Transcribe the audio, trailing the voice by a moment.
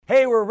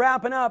Hey, we're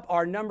wrapping up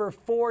our number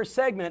 4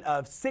 segment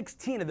of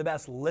 16 of the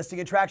best listing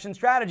attraction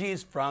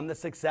strategies from the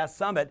Success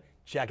Summit.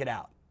 Check it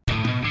out.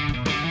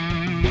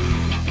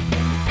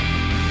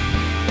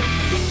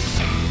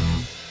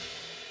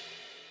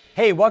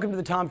 Hey, welcome to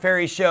the Tom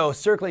Ferry Show,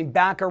 circling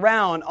back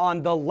around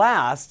on the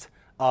last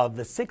of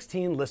the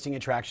 16 listing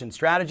attraction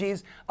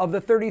strategies of the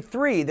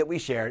 33 that we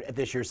shared at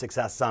this year's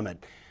Success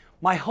Summit.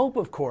 My hope,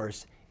 of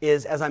course,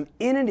 is as I'm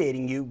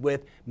inundating you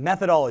with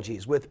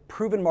methodologies, with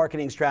proven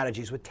marketing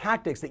strategies, with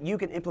tactics that you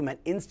can implement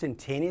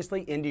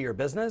instantaneously into your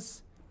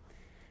business,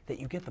 that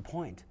you get the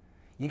point.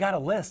 You got a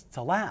list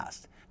to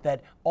last,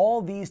 that all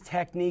these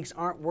techniques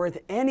aren't worth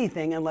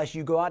anything unless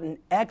you go out and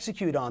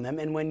execute on them.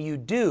 And when you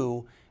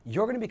do,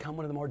 you're going to become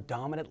one of the more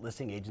dominant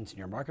listing agents in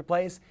your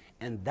marketplace.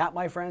 And that,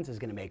 my friends, is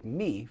going to make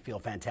me feel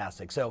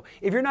fantastic. So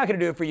if you're not going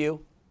to do it for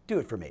you, do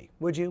it for me.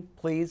 Would you?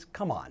 Please?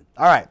 Come on.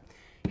 All right.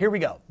 Here we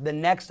go. The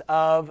next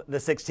of the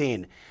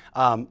 16.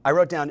 I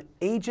wrote down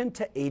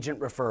agent-to-agent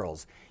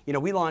referrals. You know,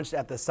 we launched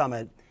at the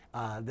summit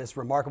this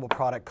remarkable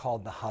product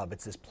called The Hub.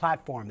 It's this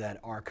platform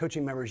that our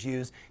coaching members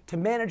use to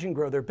manage and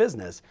grow their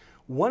business.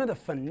 One of the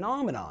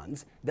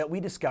phenomenons that we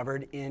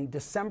discovered in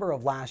December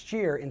of last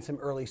year in some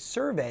early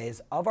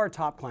surveys of our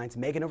top clients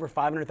making over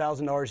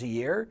 $500,000 a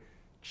year,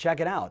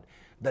 check it out.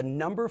 The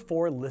number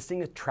 4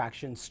 listing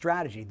attraction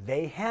strategy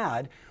they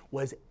had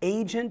was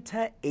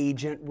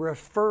agent-to-agent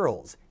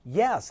referrals.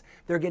 Yes,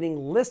 they're getting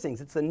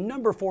listings. It's the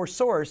number 4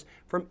 source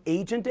from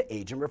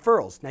agent-to-agent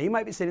referrals. Now you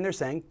might be sitting there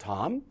saying,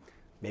 Tom,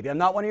 maybe I'm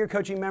not one of your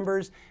coaching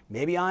members.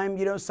 Maybe I'm,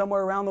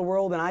 somewhere around the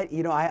world and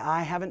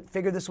I haven't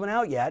figured this one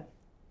out yet.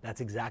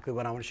 That's exactly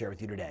what I want to share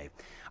with you today.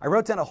 I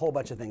wrote down a whole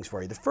bunch of things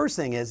for you. The first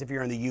thing is, if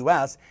you're in the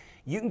US,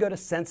 you can go to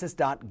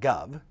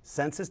census.gov,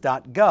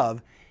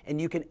 and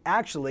you can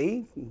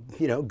actually,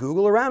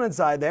 Google around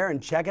inside there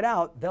and check it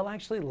out. They'll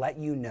actually let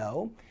you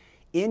know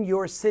in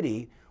your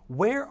city,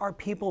 where are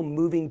people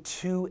moving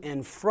to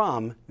and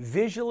from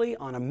visually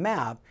on a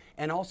map,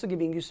 and also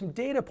giving you some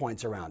data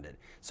points around it.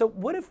 So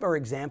what if, for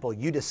example,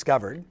 you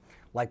discovered,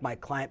 like my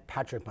client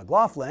Patrick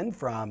McLaughlin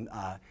from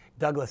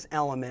Douglas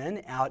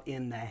Elliman out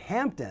in the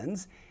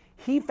Hamptons,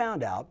 he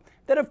found out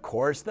that, of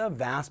course, the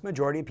vast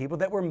majority of people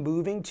that were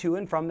moving to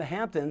and from the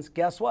Hamptons,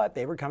 guess what?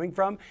 They were coming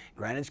from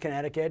Greenwich,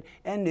 Connecticut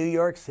and New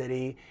York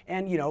City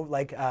and,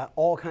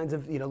 all kinds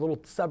of, little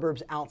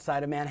suburbs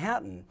outside of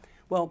Manhattan.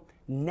 Well,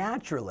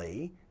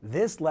 naturally,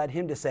 this led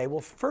him to say, well,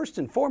 first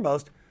and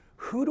foremost,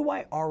 who do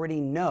I already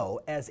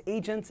know as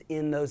agents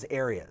in those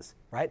areas,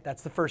 right?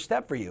 That's the first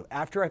step for you.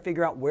 After I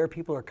figure out where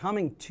people are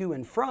coming to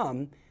and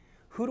from,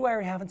 who do I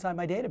already have inside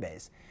my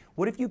database?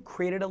 What if you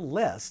created a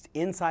list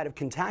inside of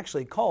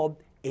Contactually called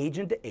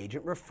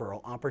agent-to-agent referral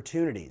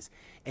opportunities,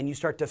 and you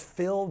start to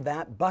fill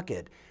that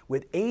bucket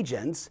with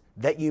agents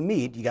that you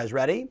meet, you guys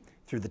ready?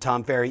 Through the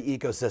Tom Ferry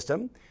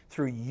ecosystem,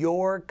 through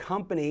your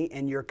company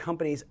and your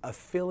company's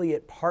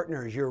affiliate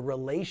partners, your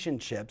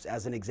relationships,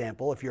 as an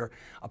example, if you're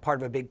a part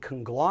of a big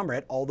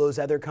conglomerate, all those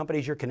other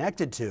companies you're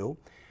connected to.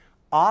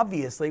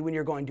 Obviously, when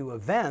you're going to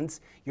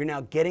events, you're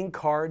now getting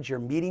cards, you're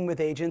meeting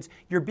with agents,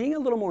 you're being a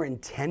little more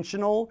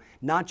intentional,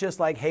 not just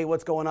like, hey,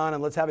 what's going on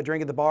and let's have a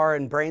drink at the bar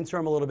and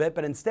brainstorm a little bit,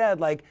 but instead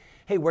like,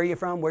 hey, where are you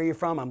from? Where are you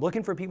from? I'm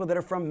looking for people that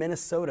are from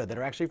Minnesota, that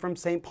are actually from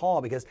St. Paul,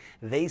 because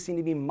they seem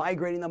to be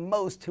migrating the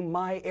most to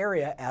my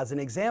area, as an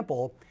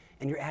example,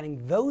 and you're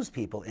adding those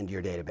people into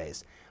your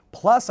database.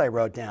 Plus, I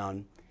wrote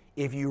down,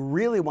 if you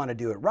really want to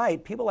do it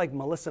right, people like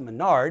Melissa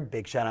Menard,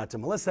 big shout out to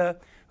Melissa,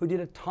 who did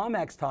a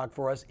TomX talk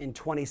for us in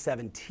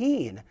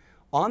 2017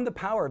 on the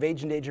power of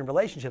agent-to-agent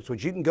relationships,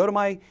 which you can go to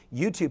my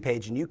YouTube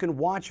page and you can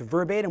watch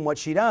verbatim what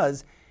she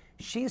does.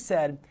 She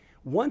said,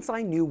 once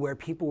I knew where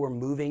people were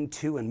moving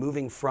to and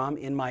moving from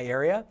in my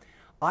area,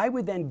 I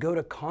would then go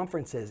to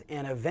conferences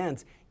and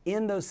events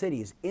in those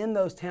cities, in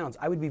those towns.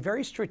 I would be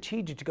very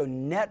strategic to go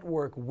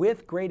network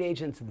with great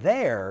agents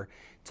there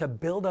to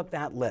build up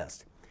that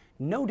list.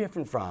 No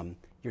different from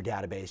your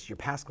database, your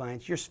past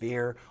clients, your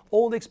sphere,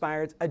 old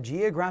expireds, a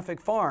geographic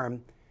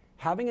farm.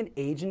 Having an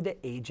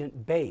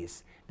agent-to-agent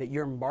base that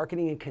you're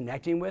marketing and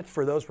connecting with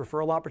for those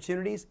referral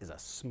opportunities is a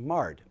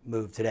smart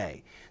move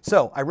today.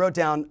 So I wrote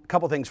down a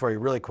couple things for you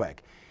really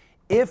quick.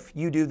 If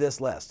you do this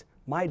list,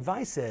 my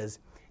advice is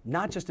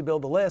not just to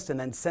build the list and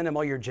then send them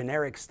all your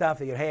generic stuff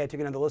that you, hey, I took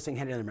another listing,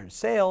 handed them a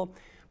sale,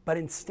 but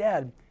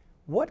instead,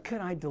 what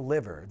could I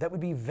deliver that would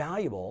be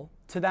valuable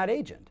to that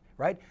agent?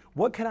 Right?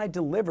 What can I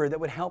deliver that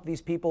would help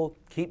these people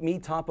keep me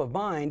top of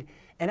mind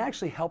and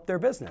actually help their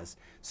business?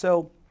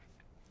 So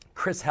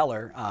Chris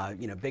Heller,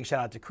 big shout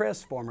out to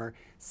Chris, former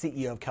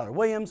CEO of Keller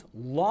Williams,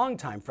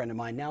 longtime friend of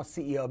mine, now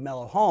CEO of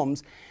Mellow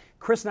Homes.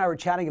 Chris and I were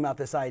chatting about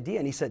this idea,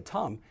 and he said,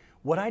 Tom,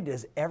 what I did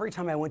is every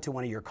time I went to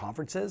one of your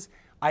conferences,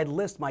 I'd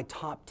list my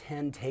top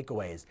 10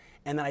 takeaways,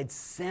 and then I'd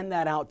send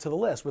that out to the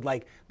list with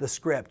like the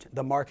script,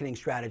 the marketing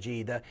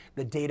strategy, the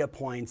data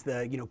points,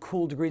 the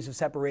cool degrees of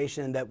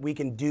separation that we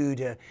can do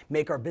to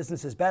make our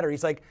businesses better.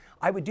 He's like,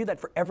 I would do that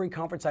for every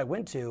conference I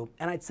went to,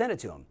 and I'd send it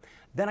to him.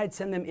 Then I'd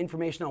send them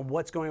information on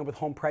what's going on with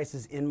home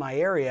prices in my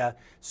area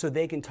so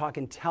they can talk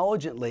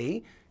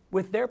intelligently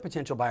with their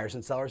potential buyers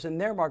and sellers in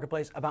their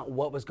marketplace about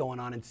what was going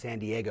on in San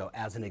Diego,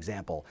 as an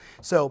example.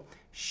 So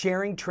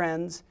sharing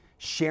trends,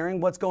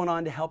 sharing what's going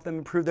on to help them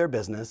improve their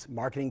business,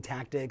 marketing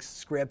tactics,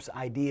 scripts,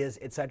 ideas,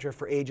 etc.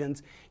 for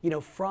agents,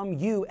 from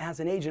you as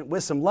an agent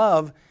with some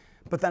love.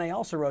 But then I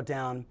also wrote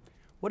down,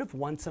 what if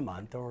once a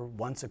month or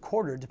once a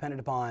quarter, depending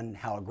upon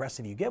how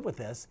aggressive you get with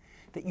this,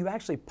 that you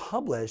actually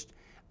published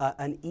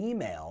an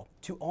email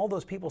to all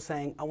those people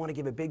saying, I want to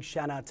give a big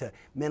shout out to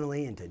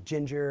Mentally and to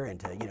Ginger and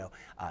to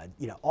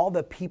all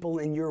the people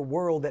in your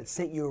world that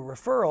sent you a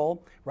referral,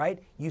 right?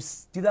 You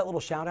do that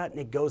little shout out and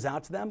it goes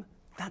out to them.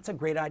 That's a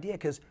great idea,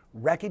 because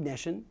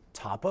recognition,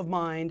 top of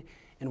mind,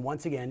 and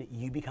once again,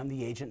 you become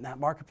the agent in that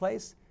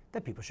marketplace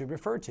that people should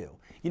refer to.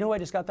 You know who I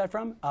just got that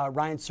from?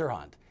 Ryan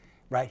Serhant.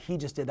 Right? He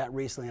just did that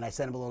recently, and I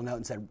sent him a little note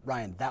and said,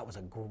 Ryan, that was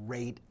a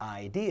great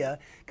idea,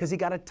 because he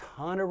got a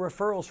ton of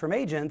referrals from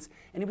agents,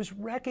 and he was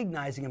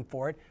recognizing him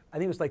for it. I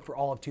think it was like for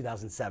all of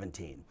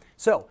 2017.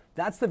 So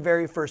that's the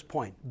very first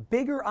point.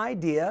 Bigger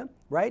idea,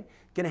 right?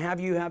 Going to have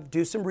you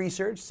do some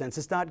research,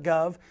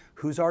 census.gov,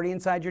 who's already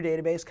inside your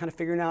database, kind of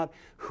figuring out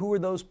who are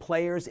those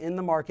players in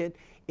the market.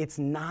 It's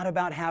not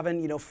about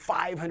having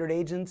 500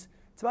 agents.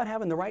 It's about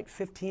having the right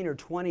 15 or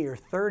 20 or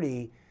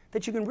 30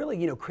 that you can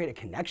really, create a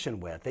connection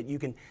with, that you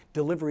can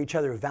deliver each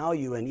other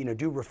value and,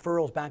 do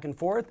referrals back and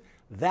forth.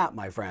 That,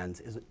 my friends,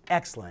 is an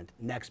excellent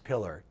next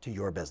pillar to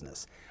your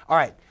business. All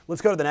right,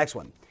 let's go to the next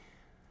one.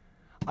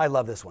 I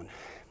love this one.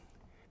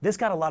 This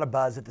got a lot of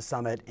buzz at the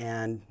summit,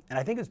 and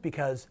I think it's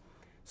because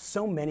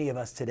so many of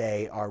us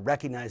today are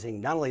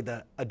recognizing not only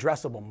the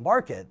addressable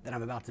market that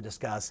I'm about to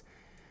discuss,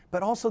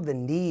 but also the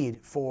need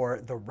for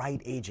the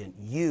right agent,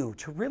 you,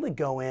 to really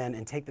go in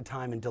and take the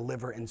time and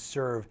deliver and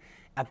serve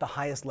at the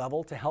highest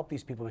level to help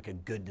these people make a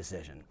good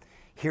decision.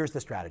 Here's the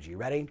strategy.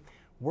 Ready?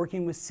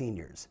 Working with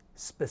seniors.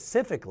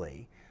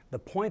 Specifically, the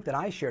point that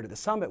I shared at the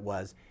summit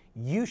was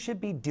you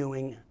should be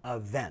doing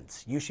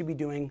events. You should be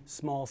doing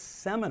small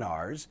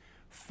seminars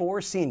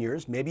for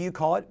seniors. Maybe you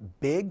call it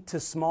big to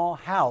small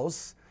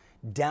house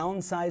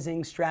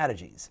downsizing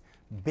strategies.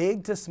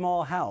 Big to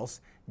small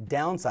house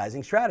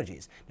downsizing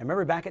strategies. Now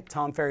remember, back at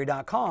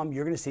tomferry.com,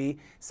 you're going to see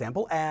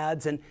sample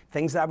ads and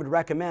things that I would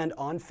recommend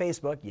on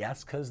Facebook.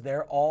 Yes, because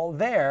they're all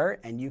there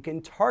and you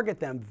can target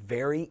them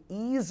very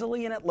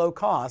easily and at low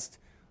cost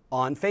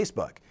on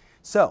Facebook.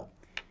 So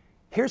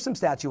here's some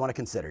stats you want to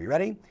consider. You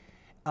ready?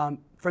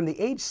 From the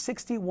age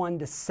 61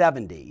 to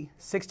 70,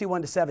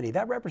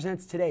 that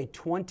represents today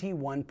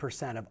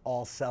 21% of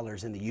all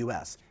sellers in the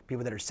US.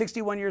 People that are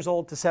 61 years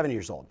old to 70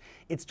 years old.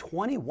 It's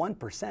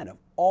 21% of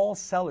all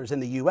sellers in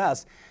the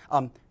US.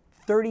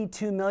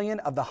 32 million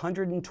of the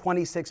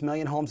 126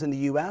 million homes in the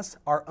US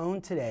are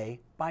owned today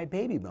by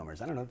baby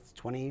boomers. I don't know, it's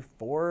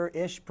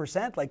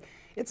 24-ish%. Like,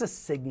 it's a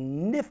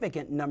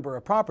significant number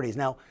of properties.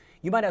 Now,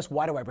 you might ask,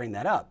 why do I bring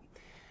that up?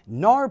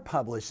 NAR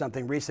published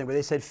something recently where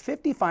they said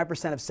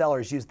 55% of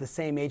sellers use the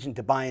same agent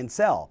to buy and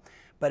sell.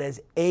 But as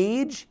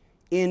age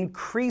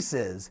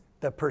increases,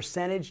 the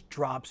percentage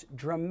drops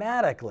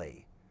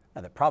dramatically.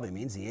 Now, that probably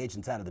means the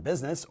agent's out of the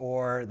business,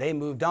 or they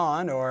moved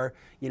on, or,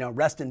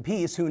 rest in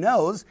peace, who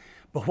knows?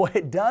 But what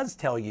it does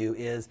tell you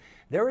is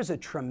there is a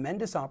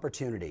tremendous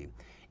opportunity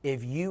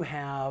if you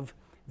have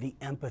the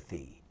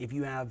empathy, if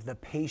you have the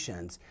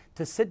patience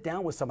to sit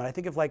down with someone. I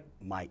think of like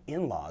my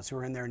in-laws who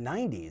are in their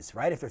 90s,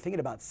 right? If they're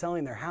thinking about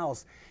selling their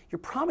house, you're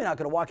probably not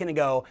going to walk in and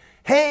go,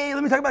 hey,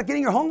 let me talk about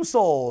getting your home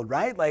sold,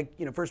 right? Like,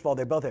 first of all,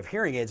 they both have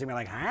hearing aids and you're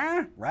like,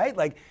 huh? Right?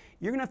 Like,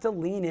 you're going to have to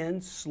lean in,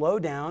 slow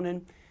down,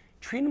 and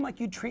treat them like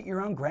you treat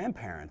your own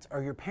grandparents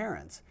or your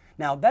parents.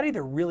 Now, that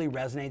either really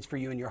resonates for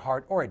you in your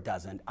heart or it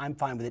doesn't. I'm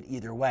fine with it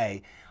either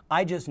way.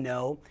 I just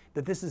know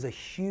that this is a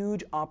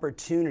huge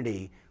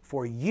opportunity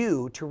for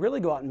you to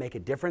really go out and make a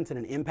difference and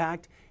an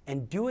impact,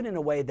 and do it in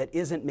a way that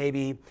isn't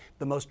maybe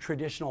the most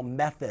traditional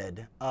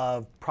method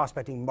of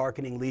prospecting,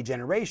 marketing, lead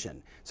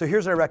generation. So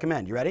here's what I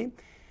recommend. You ready?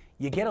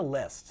 You get a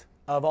list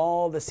of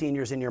all the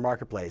seniors in your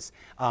marketplace.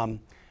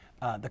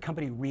 The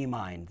company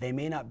Remine, they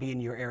may not be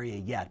in your area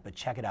yet, but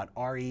check it out,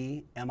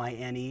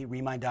 R-E-M-I-N-E,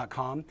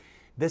 remine.com.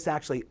 This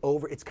actually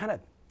it's kind of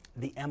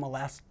the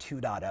MLS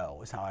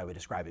 2.0 is how I would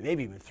describe it,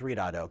 maybe even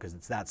 3.0 because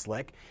it's that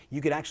slick. You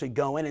could actually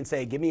go in and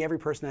say, give me every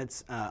person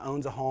that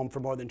owns a home for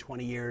more than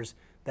 20 years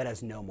that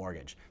has no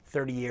mortgage,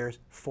 30 years,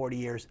 40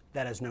 years,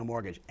 that has no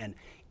mortgage. And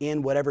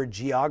in whatever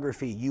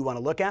geography you want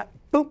to look at,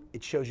 boom,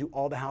 it shows you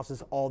all the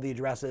houses, all the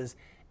addresses,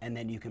 and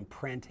then you can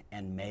print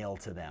and mail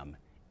to them.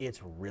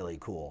 It's really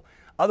cool.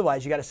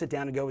 Otherwise, you got to sit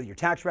down and go with your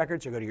tax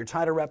records or go to your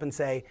title rep and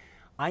say,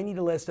 I need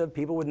a list of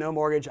people with no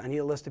mortgage. I need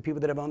a list of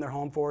people that have owned their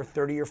home for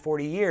 30 or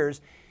 40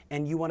 years.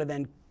 And you want to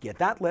then get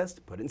that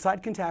list, put it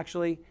inside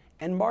Contactually,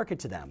 and market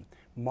to them.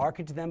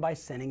 Market to them by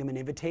sending them an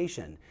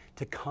invitation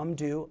to come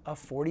do a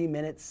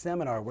 40-minute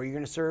seminar where you're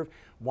going to serve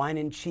wine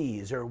and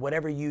cheese or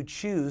whatever you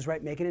choose,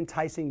 right? Make it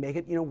enticing, make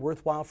it,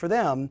 worthwhile for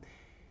them.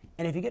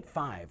 And if you get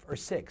 5 or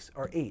 6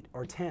 or 8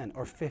 or 10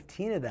 or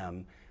 15 of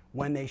them,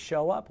 when they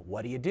show up,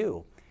 what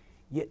do?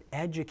 You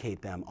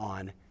educate them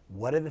on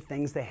What are the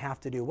things they have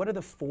to do? What are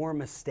the 4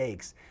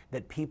 mistakes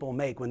that people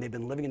make when they've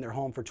been living in their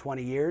home for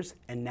 20 years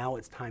and now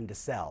it's time to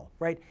sell,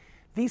 right?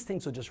 These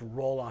things will just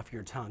roll off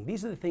your tongue.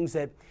 These are the things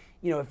that,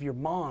 if your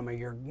mom or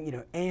your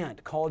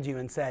aunt called you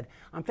and said,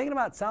 I'm thinking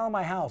about selling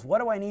my house, what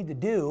do I need to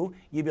do?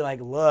 You'd be like,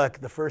 look,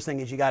 the first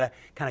thing is you gotta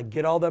kind of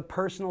get all the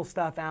personal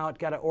stuff out,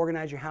 gotta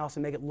organize your house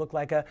and make it look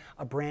like a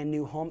brand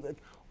new home.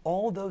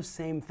 All those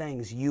same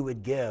things you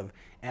would give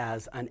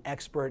as an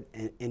expert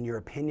in your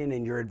opinion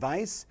and your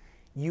advice,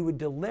 you would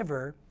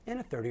deliver in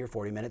a 30 or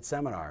 40-minute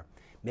seminar.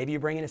 Maybe you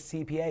bring in a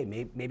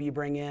CPA, maybe you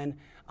bring in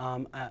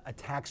a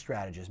tax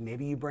strategist,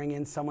 maybe you bring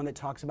in someone that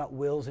talks about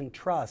wills and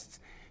trusts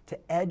to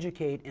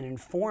educate and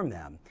inform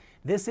them.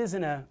 This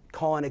isn't a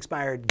call and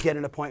expired, get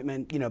an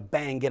appointment,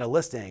 bang, get a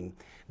listing.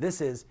 This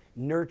is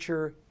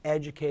nurture,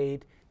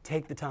 educate,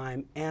 take the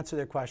time, answer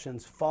their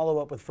questions, follow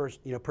up with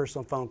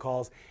personal phone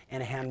calls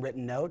and a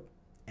handwritten note,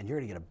 and you're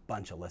gonna get a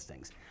bunch of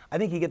listings. I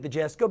think you get the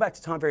gist. Go back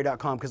to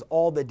tomferry.com because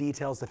all the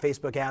details, the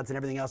Facebook ads and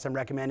everything else I'm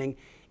recommending,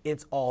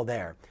 it's all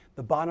there.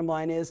 The bottom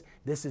line is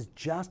this is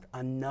just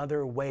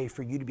another way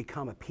for you to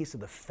become a piece of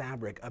the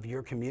fabric of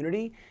your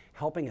community,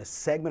 helping a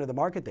segment of the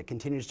market that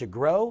continues to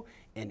grow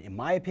and, in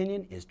my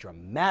opinion, is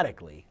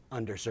dramatically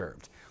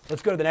underserved.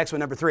 Let's go to the next one,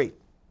 number 3.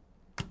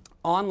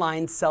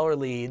 Online seller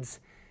leads,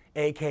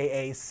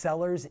 AKA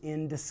sellers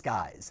in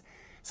disguise.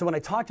 So when I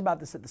talked about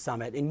this at the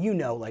summit, and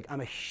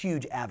I'm a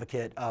huge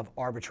advocate of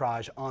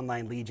arbitrage,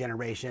 online lead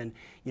generation,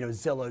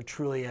 Zillow,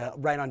 Trulia,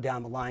 right on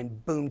down the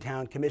line,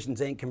 Boomtown, Commissions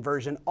Inc.,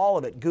 Conversion, all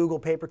of it, Google,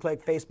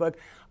 pay-per-click, Facebook.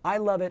 I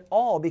love it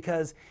all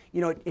because,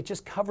 it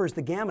just covers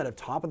the gamut of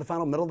top of the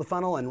funnel, middle of the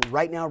funnel, and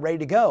right now ready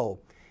to go.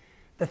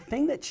 The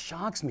thing that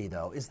shocks me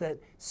though is that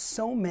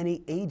so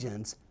many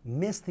agents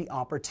miss the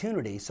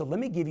opportunity. So let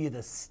me give you the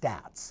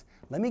stats.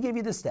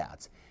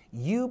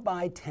 You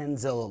buy 10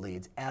 Zillow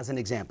leads as an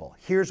example.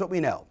 Here's what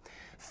we know.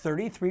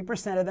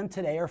 33% of them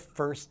today are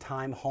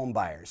first-time home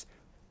buyers.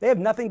 They have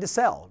nothing to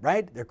sell,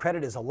 right? Their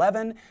credit is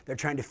 11. They're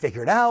trying to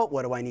figure it out.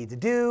 What do I need to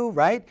do,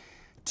 right?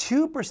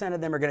 2%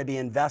 of them are going to be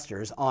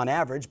investors on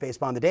average based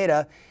upon the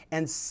data,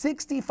 and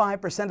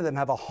 65% of them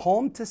have a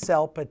home to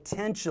sell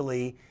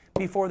potentially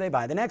before they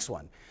buy the next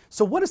one.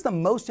 So what is the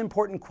most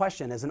important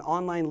question as an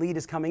online lead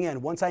is coming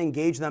in? Once I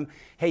engage them,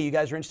 hey, you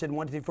guys are interested in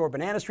 1234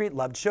 Banana Street,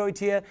 love to show it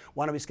to you,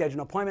 why don't we schedule an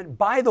appointment?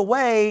 By the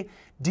way,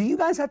 do you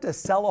guys have to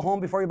sell a home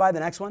before you buy the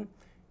next one?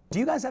 Do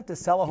you guys have to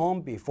sell a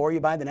home before you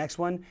buy the next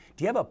one?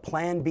 Do you have a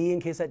plan B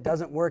in case that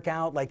doesn't work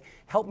out?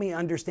 Help me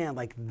understand,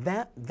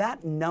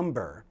 that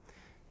number,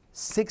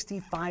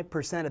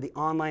 65% of the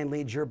online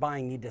leads you're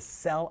buying need to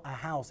sell a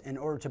house in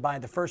order to buy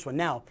the first one.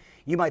 Now,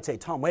 you might say,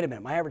 Tom, wait a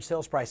minute, my average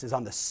sales price is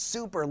on the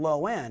super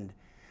low end.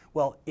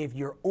 Well, if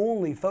you're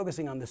only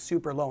focusing on the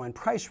super low end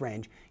price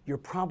range, you're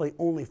probably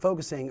only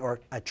focusing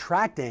or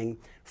attracting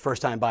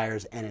first-time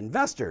buyers and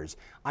investors.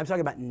 I'm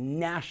talking about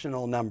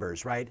national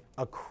numbers, right?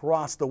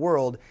 Across the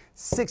world,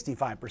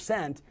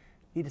 65%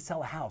 need to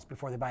sell a house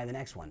before they buy the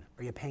next one.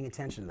 Are you paying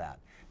attention to that?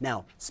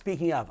 Now,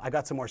 speaking of, I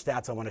got some more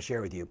stats I want to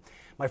share with you.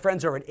 My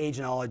friends over at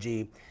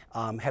Agentology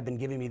have been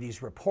giving me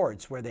these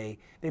reports where they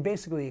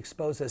basically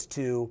expose us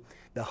to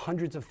the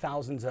hundreds of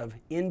thousands of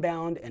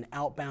inbound and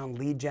outbound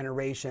lead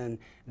generation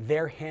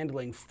they're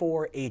handling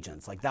for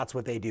agents. That's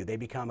what they do. They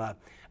become a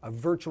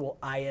virtual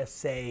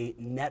ISA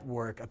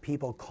network of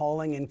people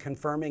calling and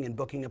confirming and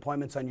booking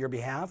appointments on your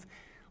behalf.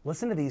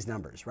 Listen to these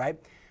numbers, right?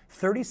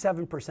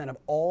 37% of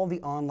all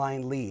the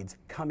online leads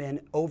come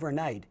in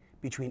overnight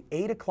between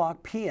 8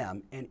 o'clock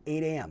p.m. and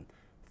 8 a.m.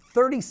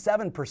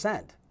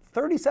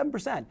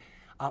 37%.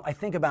 I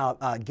think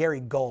about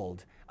Gary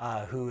Gold,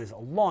 who is a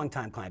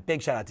longtime client.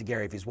 Big shout out to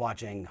Gary if he's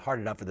watching.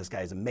 Heart it up for this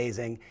guy, he's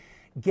amazing.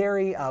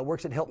 Gary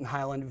works at Hilton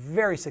Highland,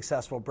 very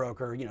successful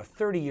broker,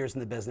 30 years in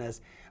the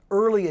business,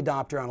 early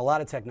adopter on a lot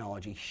of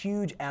technology,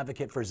 huge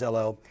advocate for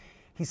Zillow.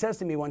 He says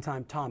to me one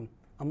time, Tom,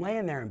 I'm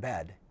laying there in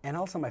bed and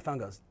all of a sudden my phone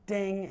goes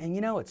ding, and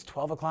it's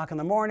 12 o'clock in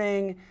the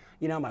morning,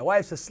 my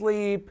wife's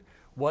asleep.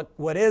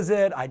 What is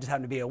it? I just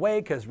happen to be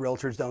awake because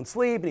realtors don't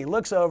sleep. And he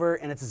looks over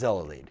and it's a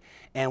Zillow lead.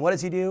 And what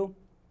does he do?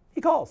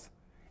 He calls.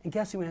 And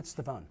guess who answers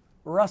the phone?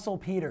 Russell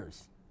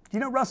Peters. Do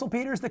you know Russell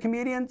Peters, the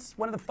comedian?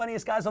 One of the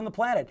funniest guys on the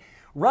planet.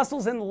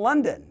 Russell's in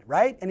London,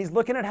 right? And he's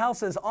looking at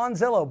houses on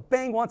Zillow.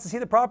 Bang, wants to see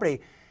the property.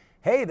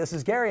 Hey, this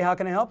is Gary. How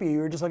can I help you? You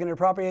were just looking at a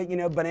property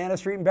at, Banana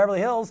Street in Beverly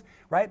Hills,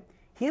 right?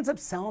 He ends up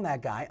selling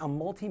that guy a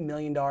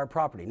multi-million-dollar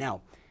property.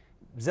 Now,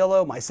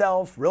 Zillow,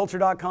 myself,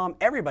 Realtor.com,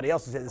 everybody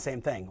else is saying the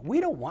same thing. We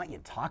don't want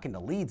you talking to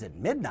leads at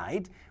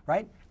midnight,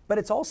 right? But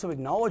it's also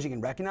acknowledging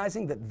and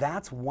recognizing that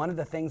that's one of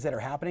the things that are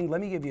happening.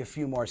 Let me give you a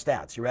few more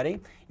stats. You ready?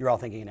 You're all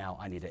thinking now,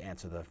 I need to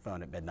answer the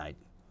phone at midnight.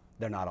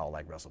 They're not all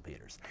like Russell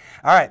Peters.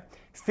 All right,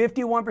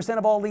 51%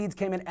 of all leads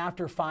came in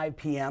after 5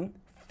 p.m.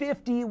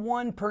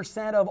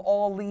 51% of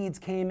all leads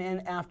came in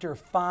after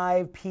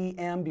 5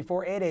 p.m.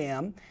 before 8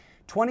 a.m.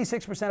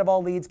 26% of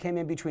all leads came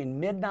in between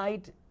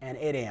midnight and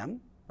 8 a.m.,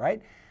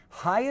 right?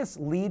 Highest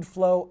lead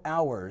flow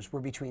hours were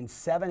between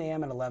 7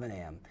 a.m. and 11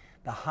 a.m.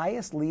 The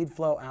highest lead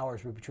flow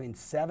hours were between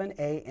 7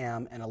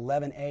 a.m. and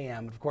 11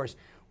 a.m. Of course,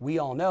 we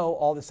all know,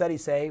 all the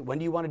studies say, when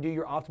do you want to do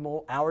your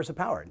optimal hours of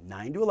power?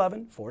 9 to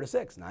 11, 4 to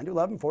 6, 9 to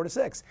 11, 4 to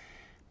 6.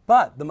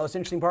 But the most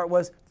interesting part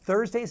was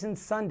Thursdays and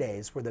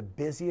Sundays were the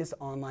busiest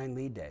online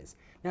lead days.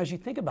 Now, as you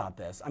think about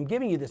this, I'm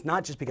giving you this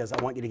not just because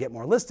I want you to get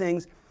more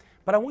listings,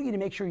 but I want you to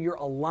make sure you're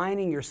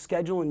aligning your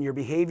schedule and your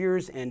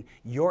behaviors and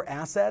your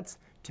assets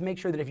to make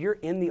sure that if you're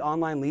in the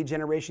online lead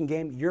generation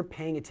game, you're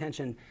paying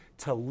attention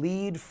to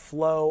lead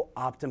flow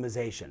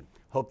optimization.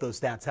 Hope those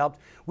stats helped.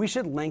 We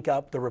should link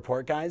up the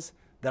report, guys,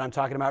 that I'm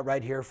talking about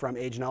right here from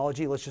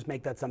Agenology. Let's just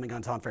make that something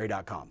on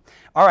TomFerry.com.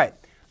 All right,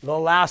 the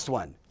last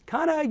one.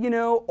 Kind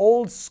of,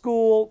 old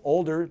school,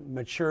 older,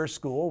 mature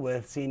school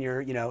with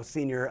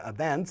senior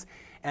events.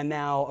 And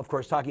now, of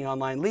course, talking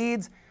online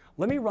leads.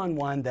 Let me run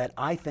one that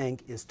I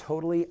think is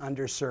totally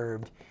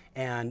underserved.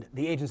 And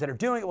the agents that are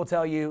doing it will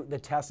tell you the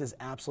test is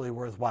absolutely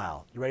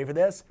worthwhile. You ready for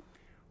this?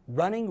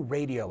 Running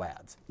radio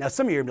ads. Now,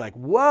 some of you are like,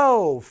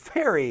 whoa,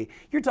 Ferry,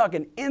 you're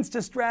talking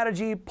Insta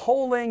strategy,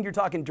 polling, you're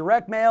talking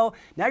direct mail,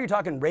 now you're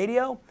talking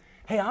radio.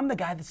 Hey, I'm the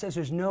guy that says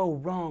there's no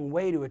wrong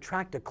way to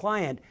attract a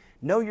client.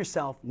 Know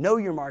yourself, know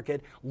your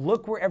market,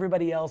 look where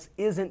everybody else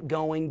isn't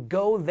going,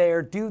 go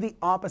there, do the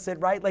opposite,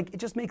 right? Like, it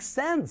just makes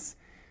sense.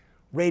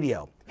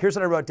 Radio, here's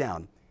what I wrote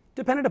down.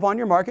 Dependent upon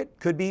your market,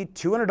 could be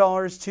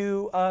 $200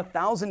 to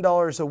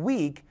 $1,000 a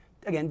week,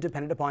 again,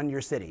 dependent upon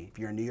your city. If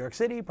you're in New York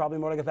City, probably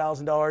more like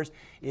 $1,000.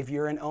 If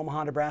you're in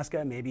Omaha,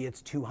 Nebraska, maybe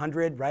it's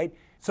 $200, right?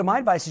 So my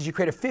advice is you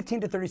create a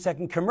 15 to 30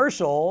 second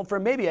commercial for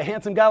maybe a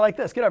handsome guy like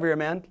this. Get over here,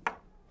 man.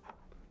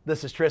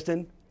 This is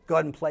Tristan. Go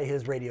ahead and play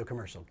his radio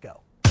commercial.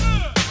 Go.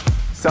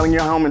 Selling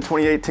your home in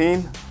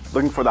 2018?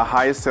 Looking for the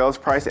highest sales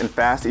price and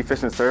fast,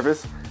 efficient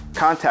service?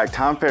 Contact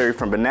Tom Ferry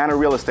from Banana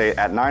Real Estate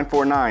at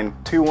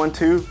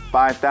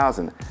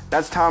 949-212-5000.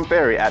 That's Tom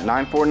Ferry at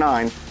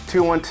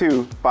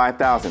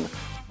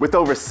 949-212-5000. With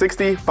over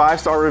 60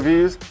 5-star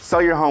reviews,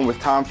 sell your home with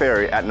Tom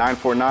Ferry at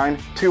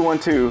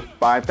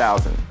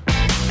 949-212-5000.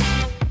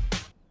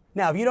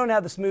 Now, if you don't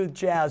have the smooth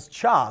jazz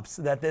chops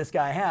that this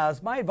guy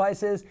has, my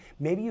advice is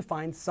maybe you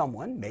find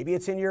someone, maybe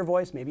it's in your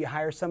voice, maybe you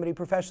hire somebody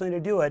professionally to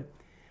do it.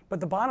 But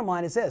the bottom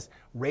line is this,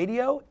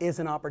 radio is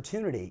an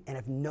opportunity, and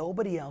if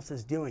nobody else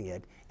is doing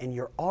it, and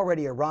you're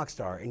already a rock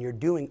star, and you're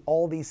doing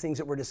all these things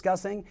that we're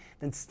discussing,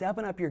 then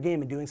stepping up your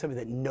game and doing something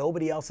that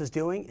nobody else is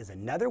doing is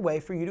another way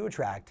for you to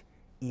attract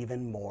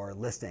even more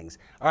listings.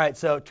 All right,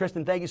 so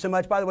Tristan, thank you so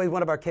much. By the way,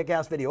 one of our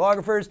kick-ass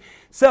videographers.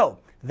 So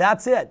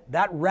that's it.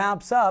 That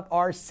wraps up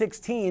our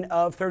 16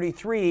 of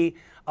 33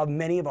 of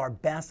many of our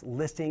best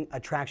listing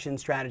attraction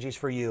strategies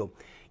for you.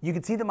 You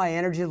can see that my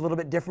energy is a little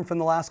bit different from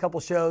the last couple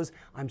shows.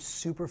 I'm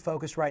super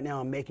focused right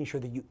now on making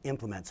sure that you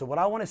implement. So what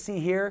I want to see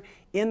here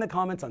in the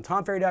comments on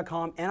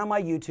TomFerry.com and on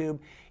my YouTube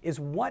is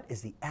what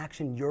is the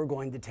action you're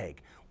going to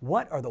take?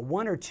 What are the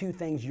 1 or 2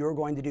 things you're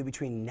going to do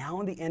between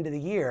now and the end of the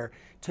year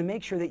to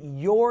make sure that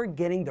you're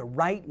getting the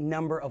right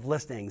number of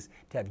listings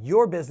to have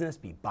your business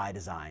be by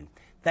design?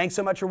 Thanks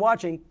so much for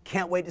watching.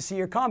 Can't wait to see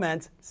your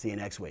comments. See you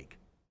next week.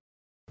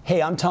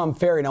 Hey, I'm Tom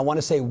Ferry, and I want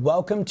to say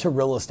welcome to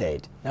real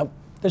estate. Now,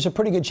 there's a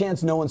pretty good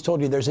chance no one's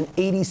told you there's an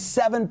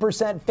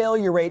 87%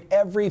 failure rate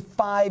every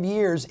 5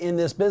 years in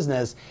this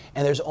business,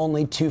 and there's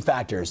only 2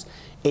 factors.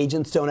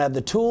 Agents don't have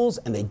the tools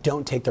and they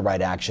don't take the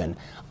right action.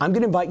 I'm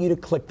going to invite you to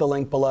click the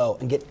link below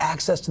and get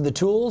access to the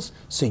tools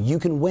so you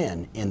can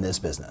win in this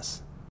business.